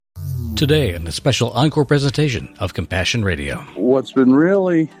Today in a special encore presentation of Compassion Radio. What's been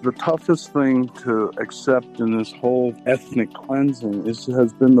really the toughest thing to accept in this whole ethnic cleansing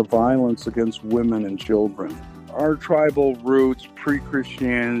has been the violence against women and children. Our tribal roots,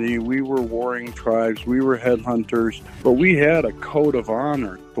 pre-Christianity, we were warring tribes, we were headhunters, but we had a code of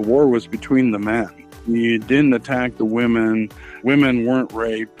honor. The war was between the men. You didn't attack the women. Women weren't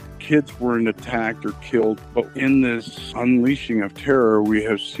raped. Kids weren't attacked or killed. But in this unleashing of terror, we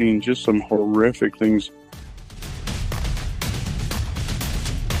have seen just some horrific things.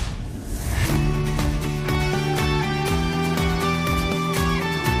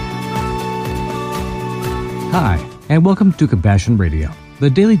 Hi, and welcome to Compassion Radio,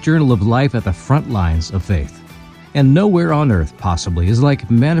 the daily journal of life at the front lines of faith. And nowhere on earth, possibly, is like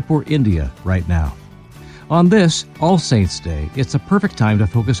Manipur, India, right now. On this, All Saints' Day, it's a perfect time to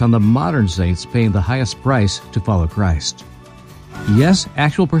focus on the modern saints paying the highest price to follow Christ. Yes,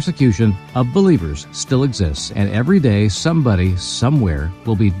 actual persecution of believers still exists, and every day somebody, somewhere,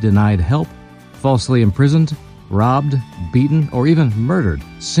 will be denied help, falsely imprisoned, robbed, beaten, or even murdered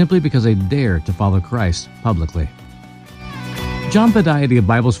simply because they dare to follow Christ publicly. John Bediety of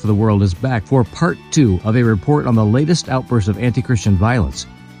Bibles for the World is back for part 2 of a report on the latest outburst of anti-Christian violence,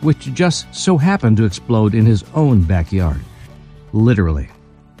 which just so happened to explode in his own backyard. Literally.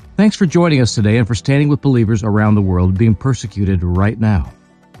 Thanks for joining us today and for standing with believers around the world being persecuted right now.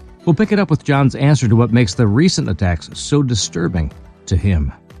 We'll pick it up with John's answer to what makes the recent attacks so disturbing to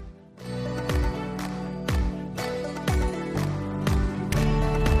him.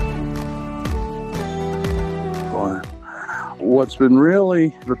 What's been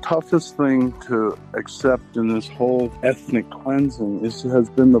really the toughest thing to accept in this whole ethnic cleansing has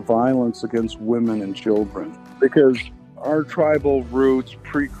been the violence against women and children. Because our tribal roots,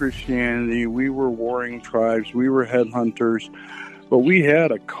 pre-Christianity, we were warring tribes, we were headhunters, but we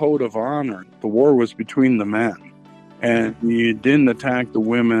had a code of honor. The war was between the men. And you didn't attack the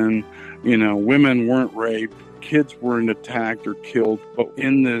women, women weren't raped. Kids weren't attacked or killed. But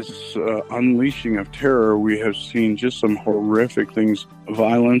in this unleashing of terror, we have seen just some horrific things,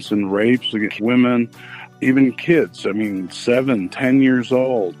 violence and rapes against women, even kids. 7, 10 years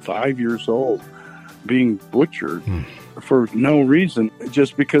old, 5 years old, being butchered for no reason,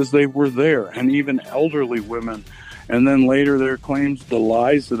 just because they were there, and even elderly women. And then later there are claims, the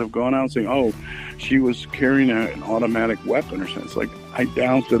lies that have gone out saying, she was carrying an automatic weapon or something. It's like, I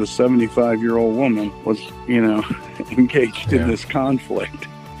doubt that a 75-year-old woman was, engaged in this conflict.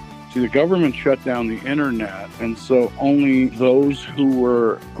 See, the government shut down the internet, and so only those who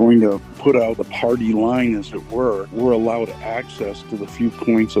were going to put out the party line, as it were allowed access to the few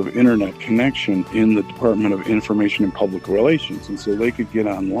points of internet connection in the Department of Information and Public Relations, and so they could get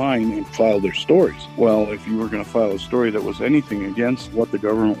online and file their stories. Well, if you were going to file a story that was anything against what the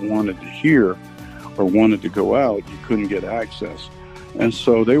government wanted to hear or wanted to go out, you couldn't get access. And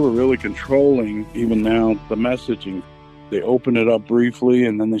so they were really controlling, even now, the messaging. They opened it up briefly,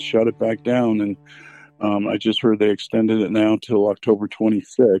 and then they shut it back down. And I just heard they extended it now till October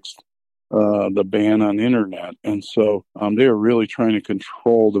 26th, the ban on internet. And so they are really trying to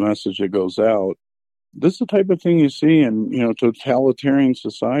control the message that goes out. This is the type of thing you see in, totalitarian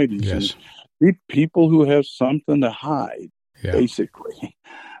societies. Yes. And people who have something to hide, basically.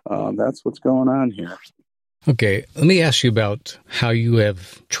 That's what's going on here. Okay, let me ask you about how you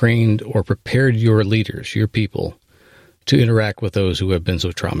have trained or prepared your leaders, your people, to interact with those who have been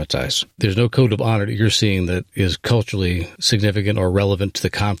so traumatized. There's no code of honor that you're seeing that is culturally significant or relevant to the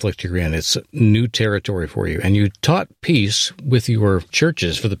conflict you're in. It's new territory for you. And you taught peace with your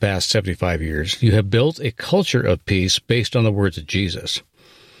churches for the past 75 years. You have built a culture of peace based on the words of Jesus.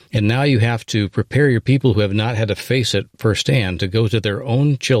 And now you have to prepare your people who have not had to face it firsthand to go to their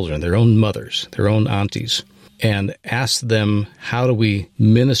own children, their own mothers, their own aunties, and ask them, how do we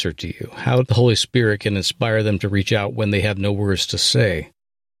minister to you? How the Holy Spirit can inspire them to reach out when they have no words to say.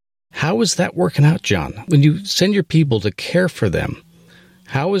 How is that working out, John? When you send your people to care for them,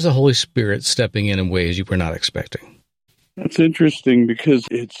 how is the Holy Spirit stepping in ways you were not expecting? That's interesting because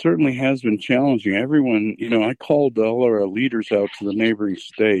it certainly has been challenging. Everyone, I called all our leaders out to the neighboring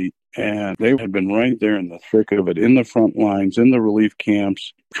state, and they had been right there in the thick of it, in the front lines, in the relief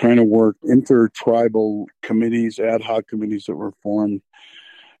camps, trying to work intertribal committees, ad hoc committees that were formed.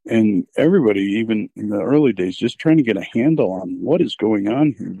 And everybody, even in the early days, just trying to get a handle on what is going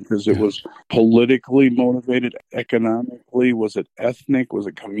on here, because it was politically motivated, economically, was it ethnic, was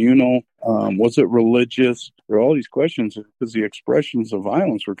it communal, was it religious? There are all these questions because the expressions of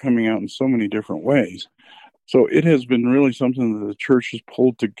violence were coming out in so many different ways. So it has been really something that the church has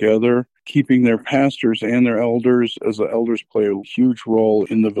pulled together keeping their pastors and their elders, as the elders play a huge role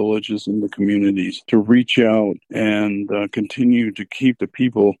in the villages and the communities, to reach out and continue to keep the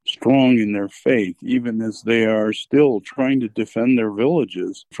people strong in their faith, even as they are still trying to defend their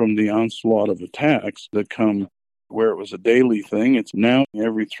villages from the onslaught of attacks that come. Where it was a daily thing, it's now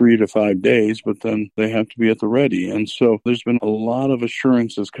every 3 to 5 days, but then they have to be at the ready. And so there's been a lot of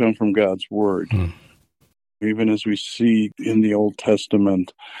assurances come from God's word. Even as we see in the Old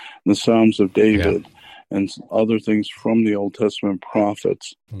Testament, the Psalms of David, and other things from the Old Testament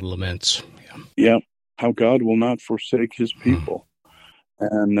prophets. Laments. How God will not forsake his people.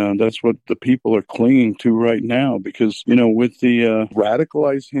 And that's what the people are clinging to right now, because, with the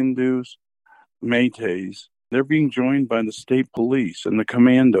radicalized Hindus, Métis, they're being joined by the state police and the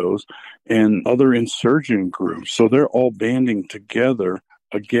commandos and other insurgent groups. So they're all banding together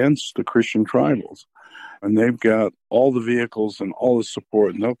against the Christian tribals. And they've got all the vehicles and all the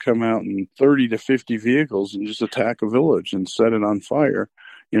support. And they'll come out in 30 to 50 vehicles and just attack a village and set it on fire,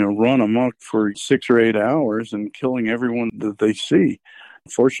 run amok for 6 or 8 hours and killing everyone that they see.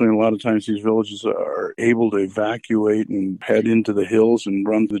 Fortunately, a lot of times these villages are able to evacuate and head into the hills and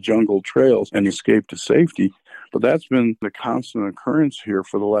run the jungle trails and escape to safety. But that's been the constant occurrence here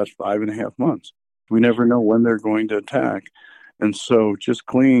for the last 5.5 months. We never know when they're going to attack. And so just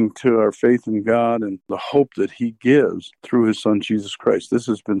clinging to our faith in God and the hope that he gives through his son, Jesus Christ, this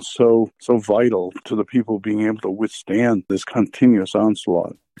has been so vital to the people being able to withstand this continuous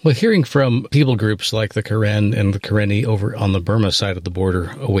onslaught. Well, hearing from people groups like the Karen and the Karenni over on the Burma side of the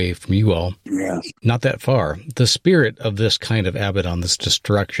border away from you all, not that far, the spirit of this kind of Abaddon, this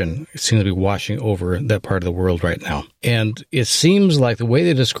destruction, seems to be washing over that part of the world right now. And it seems like the way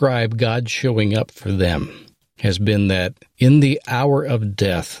they describe God showing up for them has been that in the hour of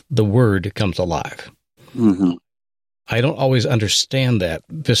death, the word comes alive. I don't always understand that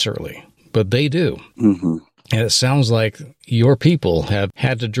viscerally, but they do. And it sounds like your people have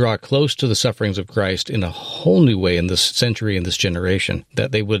had to draw close to the sufferings of Christ in a whole new way in this century, in this generation,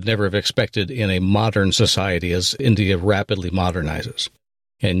 that they would never have expected in a modern society as India rapidly modernizes.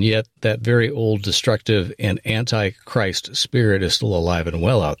 And yet that very old destructive and anti-Christ spirit is still alive and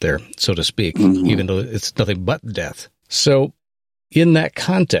well out there, so to speak, even though it's nothing but death. So in that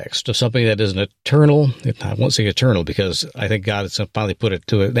context of something that is an eternal, I won't say eternal because I think God has finally put it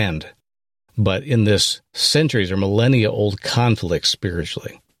to an end, but in this centuries or millennia-old conflict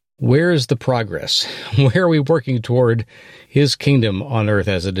spiritually, where is the progress? Where are we working toward his kingdom on earth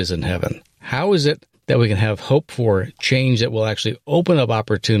as it is in heaven? How is it that we can have hope for change that will actually open up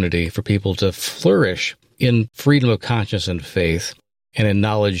opportunity for people to flourish in freedom of conscience and faith and in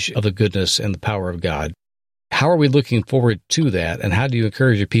knowledge of the goodness and the power of God? How are we looking forward to that, and how do you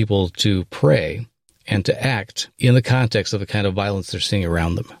encourage your people to pray and to act in the context of the kind of violence they're seeing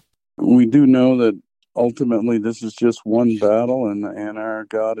around them? We do know that ultimately this is just one battle, and our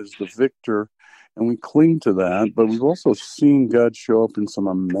God is the victor, and we cling to that. But we've also seen God show up in some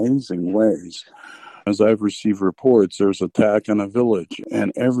amazing ways. As I've received reports, there's an attack on a village,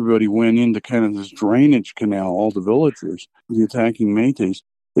 and everybody went into kind of this drainage canal, all the villagers, the attacking Métis.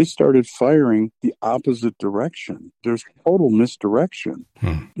 They started firing the opposite direction. There's total misdirection,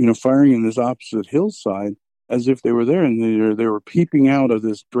 firing in this opposite hillside as if they were there, and they were peeping out of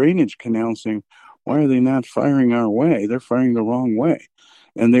this drainage canal saying, why are they not firing our way? They're firing the wrong way.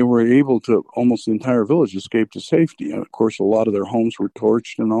 And they were able to, almost the entire village, escape to safety. And of course, a lot of their homes were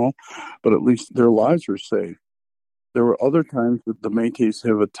torched and all, but at least their lives were saved. There were other times that the Métis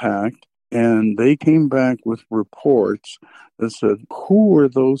have attacked, and they came back with reports that said, who were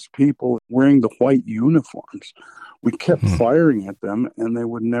those people wearing the white uniforms? We kept firing at them, and they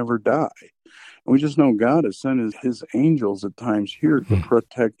would never die. And we just know God has sent his angels at times here to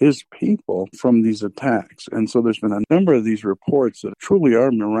protect his people from these attacks. And so there's been a number of these reports that truly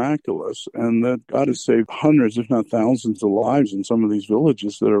are miraculous, and that God has saved hundreds, if not thousands, of lives in some of these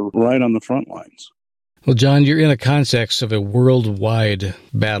villages that are right on the front lines. Well, John, you're in a context of a worldwide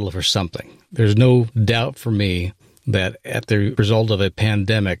battle for something. There's no doubt for me that at the result of a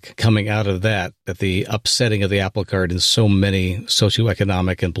pandemic coming out of that the upsetting of the apple cart in so many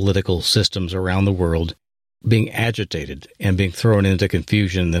socioeconomic and political systems around the world being agitated and being thrown into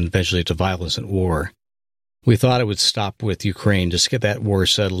confusion and then eventually to violence and war. We thought it would stop with Ukraine, just get that war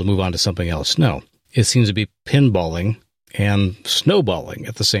settled and move on to something else. No, it seems to be pinballing and snowballing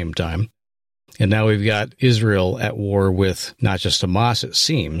at the same time. And now we've got Israel at war with not just Hamas, it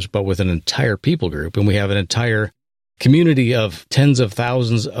seems, but with an entire people group. And we have an entire community of tens of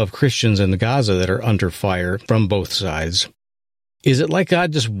thousands of Christians in Gaza that are under fire from both sides. Is it like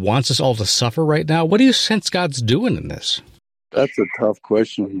God just wants us all to suffer right now? What do you sense God's doing in this? That's a tough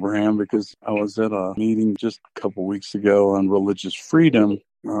question, Bram, because I was at a meeting just a couple weeks ago on religious freedom.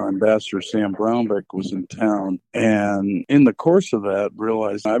 Ambassador Sam Brownback was in town, and in the course of that,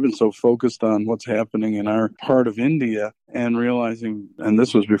 realized I've been so focused on what's happening in our part of India, and realizing, and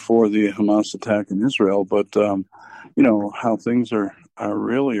this was before the Hamas attack in Israel, but how things are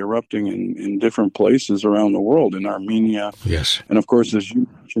really erupting in different places around the world, in Armenia. Yes. And of course, as you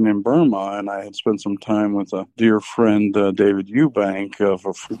mentioned, in Burma, and I had spent some time with a dear friend, David Eubank of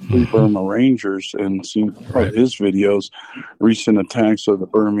Free Burma Rangers, and seen his videos, recent attacks of the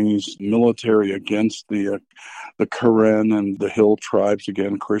Burmese military against the Karen and the hill tribes,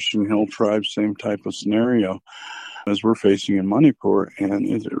 again, Christian hill tribes, same type of scenario as we're facing in Manipur.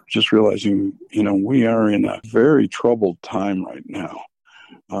 And just realizing, we are in a very troubled time right now.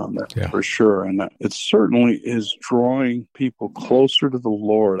 For sure. And it certainly is drawing people closer to the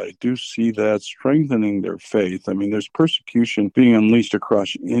Lord. I do see that strengthening their faith. I mean, there's persecution being unleashed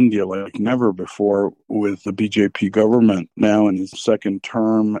across India like never before, with the BJP government now in its second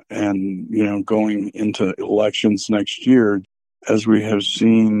term and, going into elections next year. As we have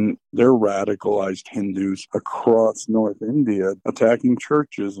seen, they're radicalized Hindus across North India attacking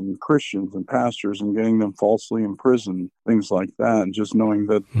churches and Christians and pastors and getting them falsely imprisoned, things like that. And just knowing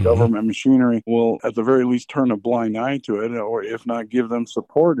that government machinery will at the very least turn a blind eye to it, or if not give them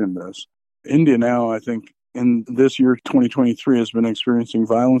support in this. India now, I think, in this year, 2023, has been experiencing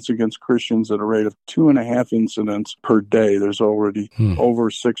violence against Christians at a rate of 2.5 incidents per day. There's already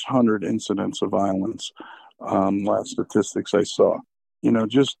over 600 incidents of violence. Last statistics I saw.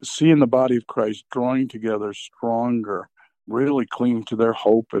 Just seeing the body of Christ drawing together stronger, really clinging to their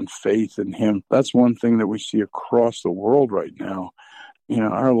hope and faith in Him. That's one thing that we see across the world right now.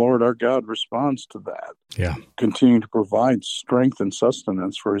 Our Lord, our God responds to that. Yeah. Continuing to provide strength and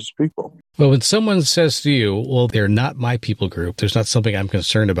sustenance for His people. Well, when someone says to you, well, they're not my people group, there's not something I'm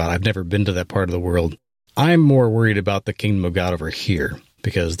concerned about, I've never been to that part of the world, I'm more worried about the kingdom of God over here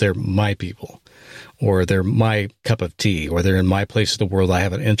because they're my people, or they're my cup of tea, or they're in my place of the world I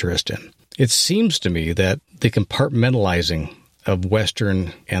have an interest in. It seems to me that the compartmentalizing of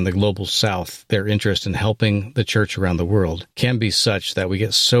Western and the global South, their interest in helping the church around the world, can be such that we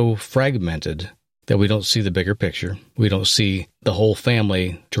get so fragmented that we don't see the bigger picture. We don't see the whole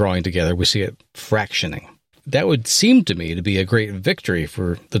family drawing together. We see it fractioning. That would seem to me to be a great victory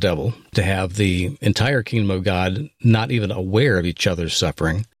for the devil, to have the entire kingdom of God not even aware of each other's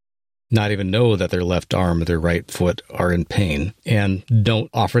suffering, not even know that their left arm or their right foot are in pain, and don't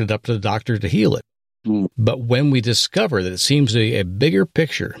offer it up to the doctor to heal it. But when we discover that it seems to be a bigger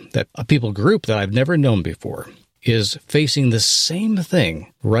picture, that a people group that I've never known before is facing the same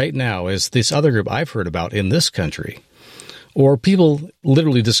thing right now as this other group I've heard about in this country, or people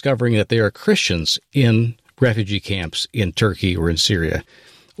literally discovering that they are Christians in refugee camps in Turkey or in Syria,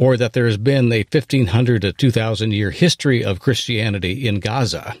 or that there has been a 1,500 to 2,000 year history of Christianity in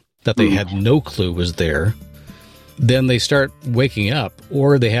Gaza that they had no clue was there, then they start waking up,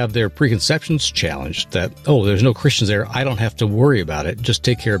 or they have their preconceptions challenged that, oh, there's no Christians there, I don't have to worry about it, just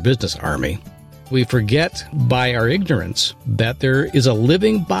take care of business, Army. We forget by our ignorance that there is a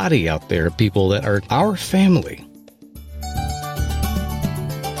living body out there, people that are our family.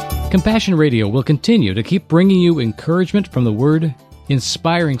 Compassion Radio will continue to keep bringing you encouragement from the Word,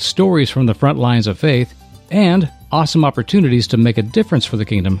 inspiring stories from the front lines of faith, and awesome opportunities to make a difference for the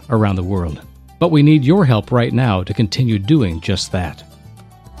kingdom around the world. But we need your help right now to continue doing just that.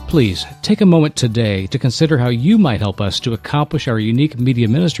 Please take a moment today to consider how you might help us to accomplish our unique media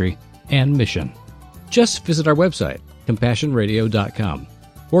ministry and mission. Just visit our website, CompassionRadio.com,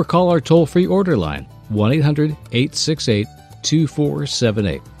 or call our toll-free order line,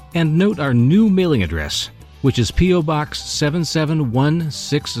 1-800-868-2478. And note our new mailing address, which is P.O. Box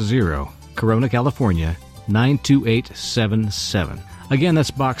 77160, Corona, California, 92877. Again,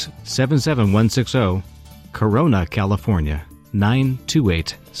 that's Box 77160, Corona, California,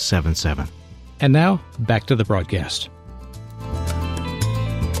 92877. And now, back to the broadcast.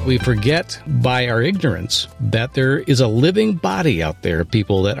 We forget by our ignorance that there is a living body out there,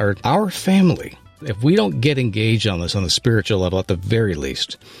 people that are our family. If we don't get engaged on this on the spiritual level, at the very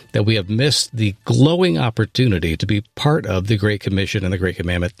least, that we have missed the glowing opportunity to be part of the Great Commission and the Great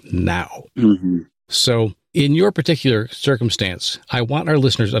Commandment now. So in your particular circumstance, I want our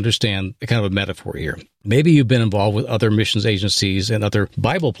listeners to understand a kind of a metaphor here. Maybe you've been involved with other missions agencies and other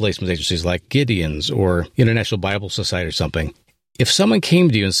Bible placement agencies like Gideon's or International Bible Society or something. If someone came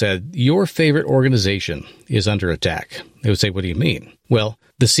to you and said, your favorite organization is under attack, they would say, what do you mean? Well,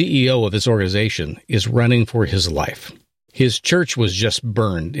 the CEO of this organization is running for his life. His church was just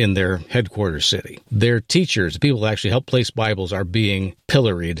burned in their headquarters city. Their teachers, the people who actually help place Bibles, are being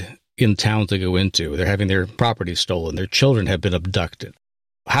pilloried in town to go into. They're having their property stolen. Their children have been abducted.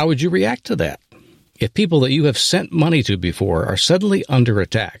 How would you react to that? If people that you have sent money to before are suddenly under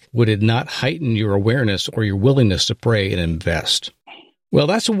attack, would it not heighten your awareness or your willingness to pray and invest? Well,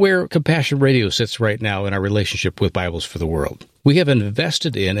 that's where Compassion Radio sits right now in our relationship with Bibles for the World. We have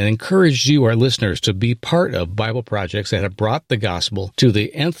invested in and encouraged you, our listeners, to be part of Bible projects that have brought the gospel to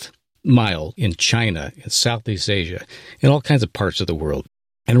the nth mile in China, in Southeast Asia, in all kinds of parts of the world.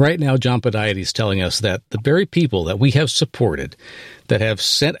 And right now, John Padiaty is telling us that the very people that we have supported, that have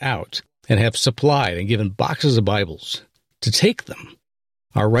sent out and have supplied and given boxes of Bibles to take them,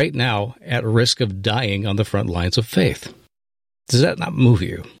 are right now at risk of dying on the front lines of faith. Does that not move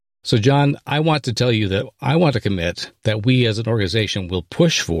you? So, John, I want to tell you that I want to commit that we as an organization will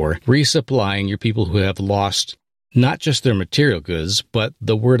push for resupplying your people who have lost not just their material goods, but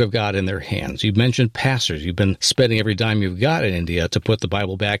the Word of God in their hands. You mentioned pastors. You've been spending every dime you've got in India to put the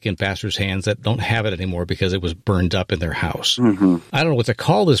Bible back in pastors' hands that don't have it anymore because it was burned up in their house. Mm-hmm. I don't know what to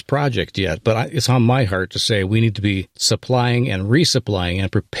call this project yet, but it's on my heart to say we need to be supplying and resupplying and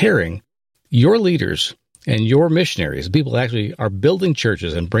preparing your leaders and your missionaries, people that actually are building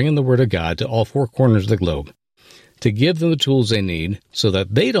churches and bringing the Word of God to all four corners of the globe, to give them the tools they need so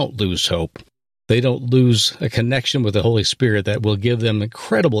that they don't lose hope. They don't lose a connection with the Holy Spirit that will give them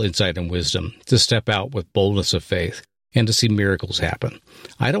incredible insight and wisdom to step out with boldness of faith and to see miracles happen.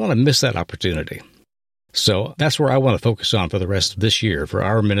 I don't want to miss that opportunity. So that's where I want to focus on for the rest of this year for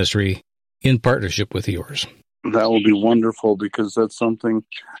our ministry in partnership with yours. That will be wonderful because that's something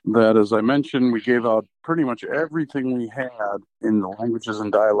that, as I mentioned, we gave out pretty much everything we had in the languages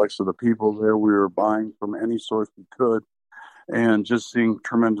and dialects of the people there. We were buying from any source we could. And just seeing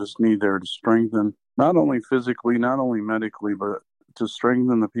tremendous need there to strengthen, not only physically, not only medically, but to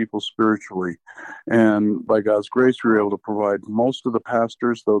strengthen the people spiritually. And by God's grace, we were able to provide most of the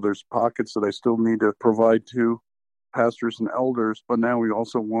pastors, though there's pockets that I still need to provide to pastors and elders. But now we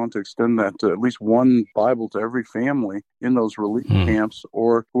also want to extend that to at least one Bible to every family in those relief camps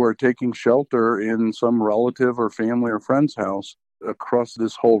or who are taking shelter in some relative or family or friend's house across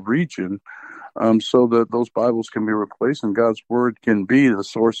this whole region. So that those Bibles can be replaced and God's Word can be the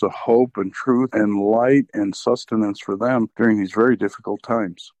source of hope and truth and light and sustenance for them during these very difficult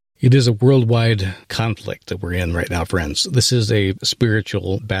times. It is a worldwide conflict that we're in right now, friends. This is a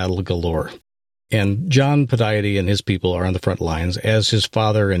spiritual battle galore. And John Padiaty and his people are on the front lines, as his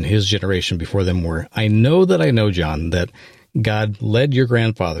father and his generation before them were. I know, John, that God led your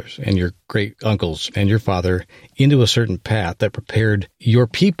grandfathers and your great-uncles and your father into a certain path that prepared your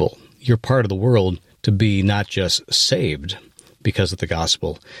people, your part of the world, to be not just saved because of the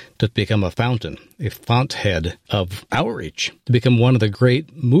gospel, to become a fountainhead of outreach, to become one of the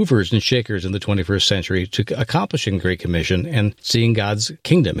great movers and shakers in the 21st century, to accomplishing the Great Commission and seeing God's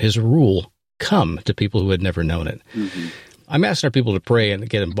kingdom, his rule, come to people who had never known it. Mm-hmm. I'm asking our people to pray and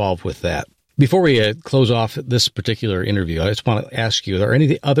get involved with that. Before we close off this particular interview, I just want to ask you, are there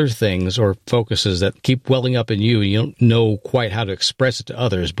any other things or focuses that keep welling up in you and you don't know quite how to express it to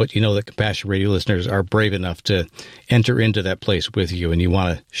others, but you know that Compassion Radio listeners are brave enough to enter into that place with you and you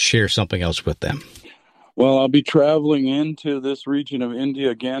want to share something else with them? Well, I'll be traveling into this region of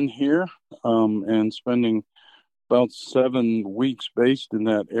India again here and spending about 7 weeks based in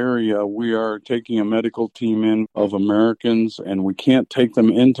that area. We are taking a medical team in of Americans, and we can't take them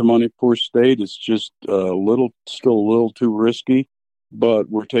into Manipur State. It's just still a little too risky. But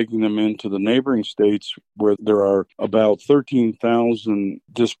we're taking them into the neighboring states where there are about 13,000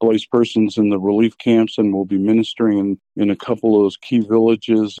 displaced persons in the relief camps, and we'll be ministering in a couple of those key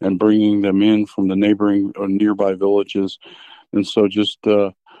villages and bringing them in from the neighboring or nearby villages. And so just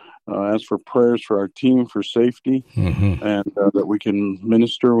ask for prayers for our team for safety and that we can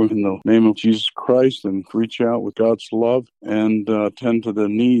minister in the name of Jesus Christ and reach out with God's love and tend to the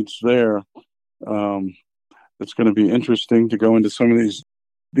needs there. It's going to be interesting to go into some of these.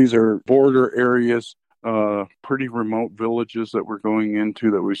 These are border areas, pretty remote villages that we're going into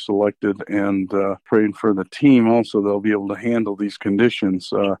that we selected, and praying for the team also they'll be able to handle these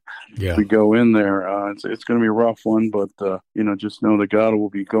conditions. If we go in there, it's going to be a rough one, but just know that God will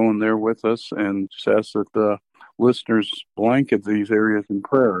be going there with us, and just ask that the listeners blanket these areas in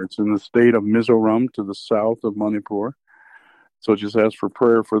prayer. It's in the state of Mizoram to the south of Manipur, so just ask for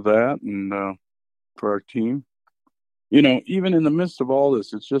prayer for that and for our team. Even in the midst of all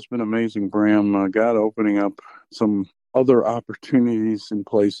this, it's just been amazing, Bram. God opening up some other opportunities in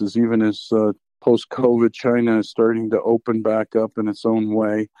places, even as post-COVID China is starting to open back up in its own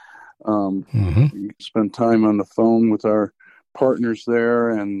way. We spend time on the phone with our partners there,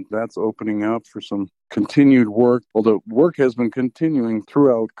 and that's opening up for some continued work. Although work has been continuing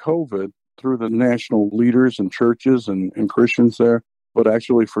throughout COVID through the national leaders and churches and Christians there, but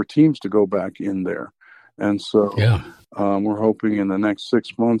actually for teams to go back in there. And so we're hoping in the next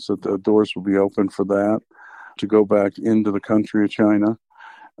 6 months that the doors will be open for that, to go back into the country of China.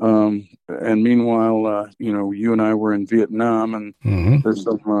 And meanwhile, you and I were in Vietnam, and there's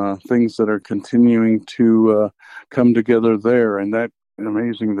some things that are continuing to come together there. And that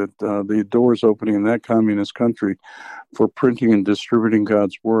amazing that the doors opening in that communist country for printing and distributing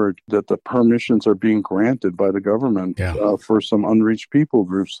God's word, that the permissions are being granted by the government for some unreached people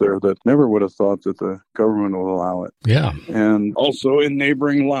groups there that never would have thought that the government will allow it. Yeah. And also in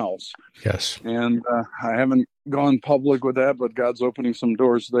neighboring Laos. Yes. And I haven't gone public with that, but God's opening some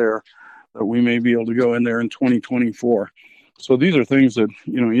doors there that we may be able to go in there in 2024. So these are things that,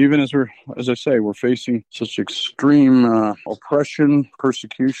 even as we're facing such extreme oppression,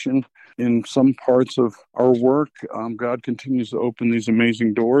 persecution in some parts of our work, God continues to open these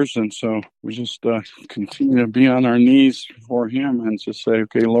amazing doors. And so we just continue to be on our knees before Him and just say,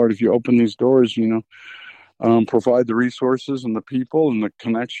 okay, Lord, if you open these doors, provide the resources and the people and the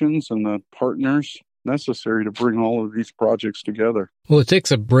connections and the partners necessary to bring all of these projects together. Well, it takes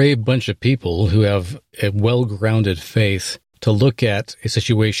a brave bunch of people who have a well-grounded faith to look at a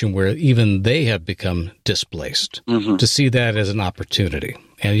situation where even they have become displaced, to see that as an opportunity.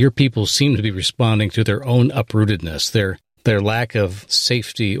 And your people seem to be responding to their own uprootedness, their lack of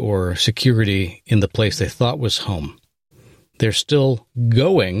safety or security in the place they thought was home. They're still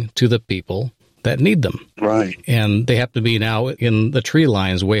going to the people that need them. Right. And they have to be now in the tree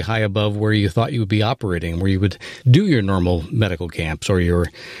lines way high above where you thought you would be operating, where you would do your normal medical camps or your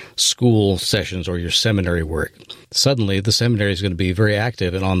school sessions or your seminary work. Suddenly, the seminary is going to be very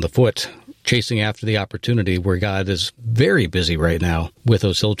active and on the foot, chasing after the opportunity where God is very busy right now with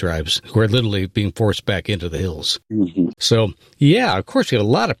those hill tribes who are literally being forced back into the hills. So, of course, we have a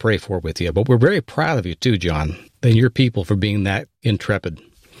lot to pray for with you, but we're very proud of you too, John, and your people for being that intrepid.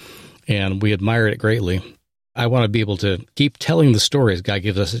 And we admire it greatly. I want to be able to keep telling the stories. God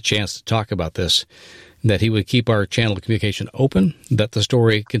gives us a chance to talk about this, that He would keep our channel of communication open, that the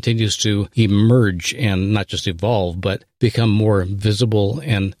story continues to emerge and not just evolve, but become more visible,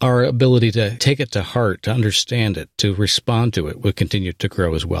 and our ability to take it to heart, to understand it, to respond to it would continue to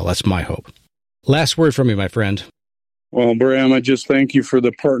grow as well. That's my hope. Last word from you, my friend. Well, Bram, I just thank you for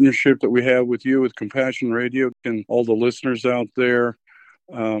the partnership that we have with you, with Compassion Radio, and all the listeners out there.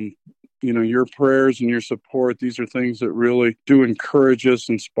 Your prayers and your support, these are things that really do encourage us,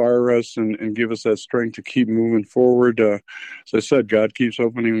 inspire us, and give us that strength to keep moving forward. As I said, God keeps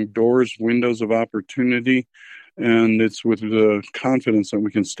opening doors, windows of opportunity, and it's with the confidence that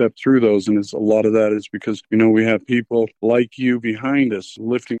we can step through those. And a lot of that is because, we have people like you behind us,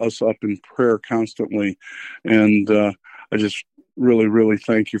 lifting us up in prayer constantly. And I just really, really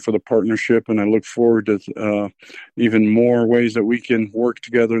thank you for the partnership, and I look forward to even more ways that we can work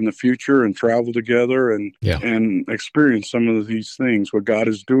together in the future and travel together and experience some of these things, what God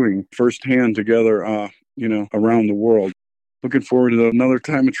is doing firsthand together, around the world. Looking forward to another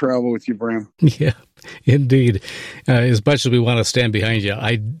time of travel with you, Bram. Yeah, indeed. As much as we want to stand behind you,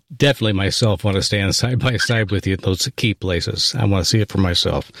 I definitely myself want to stand side by side with you in those key places. I want to see it for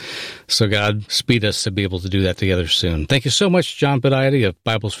myself. So God, speed us to be able to do that together soon. Thank you so much, John Bediety of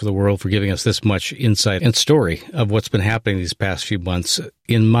Bibles for the World, for giving us this much insight and story of what's been happening these past few months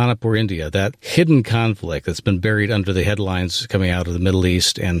in Manipur, India, that hidden conflict that's been buried under the headlines coming out of the Middle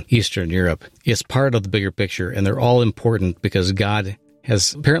East and Eastern Europe. It's part of the bigger picture, and they're all important because God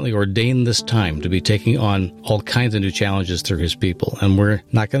has apparently ordained this time to be taking on all kinds of new challenges through His people, and we're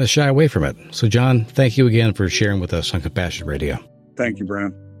not going to shy away from it. So, John, thank you again for sharing with us on Compassion Radio. Thank you,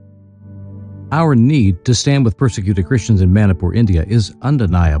 Bram. Our need to stand with persecuted Christians in Manipur, India is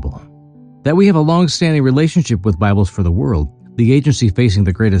undeniable. That we have a long-standing relationship with Bibles for the World, the agency facing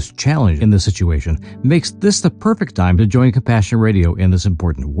the greatest challenge in this situation, makes this the perfect time to join Compassion Radio in this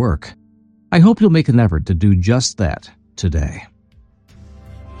important work. I hope you'll make an effort to do just that today. Day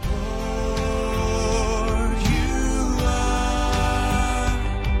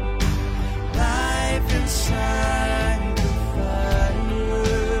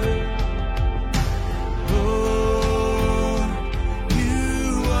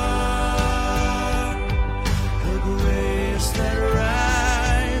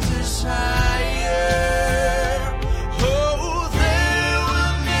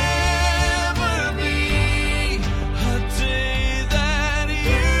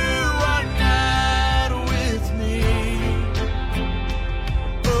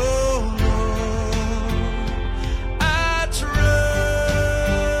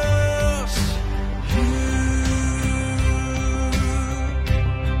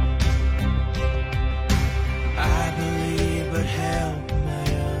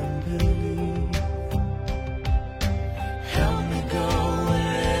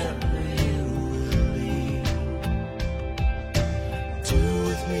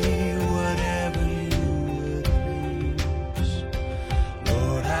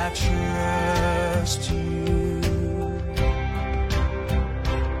trust you.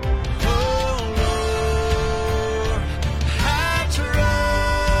 Oh Lord, I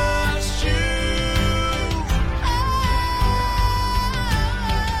trust you.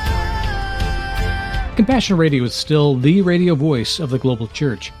 Compassion Radio is still the radio voice of the global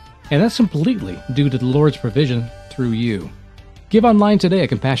church, and that's completely due to the Lord's provision through you. Give online today at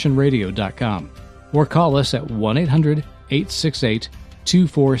CompassionRadio.com or call us at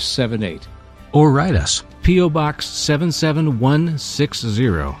 1-800-868-2478. Or write us, P.O. Box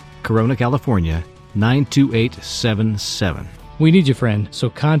 77160, Corona, California, 92877. We need you, friend, so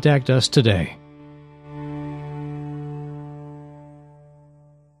contact us today.